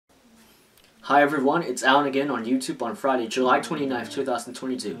Hi everyone, it's Alan again on YouTube on Friday, July 29th,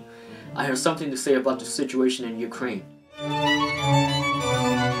 2022. I have something to say about the situation in Ukraine.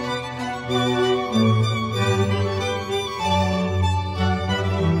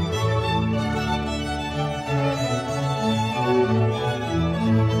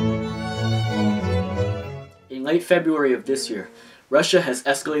 In late February of this year, Russia has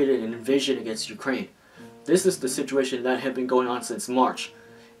escalated an invasion against Ukraine. This is the situation that had been going on since March,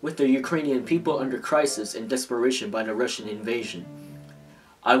 with the Ukrainian people under crisis and desperation by the Russian invasion.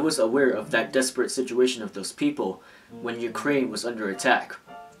 I was aware of that desperate situation of those people when Ukraine was under attack.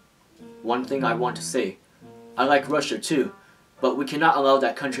 One thing I want to say, I like Russia too, but we cannot allow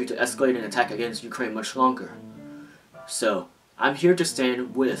that country to escalate an attack against Ukraine much longer. So, I'm here to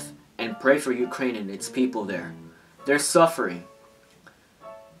stand with and pray for Ukraine and its people there. They're suffering.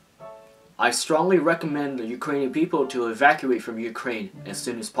 I strongly recommend the Ukrainian people to evacuate from Ukraine as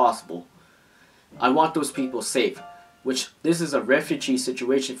soon as possible. I want those people safe, which this is a refugee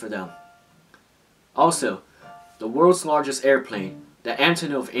situation for them. Also, the world's largest airplane, the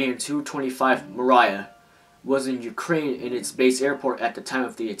Antonov An-225 Moriah, was in Ukraine in its base airport at the time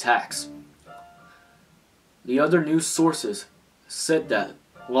of the attacks. The other news sources said that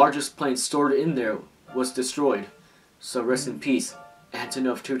largest plane stored in there was destroyed, so rest in peace,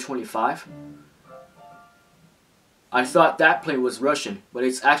 Antonov 225. I thought that plane was Russian, but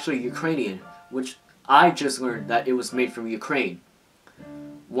it's actually Ukrainian, which I just learned that it was made from Ukraine.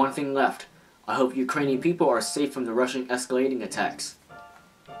 One thing left. I hope Ukrainian people are safe from the Russian escalating attacks.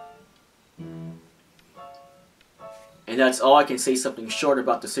 And that's all I can say something short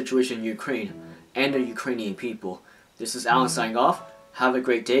about the situation in Ukraine and the Ukrainian people. This is Alan signing off. Have a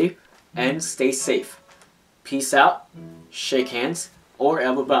great day and stay safe. Peace out, shake hands, or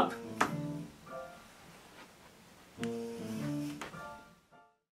elbow bump.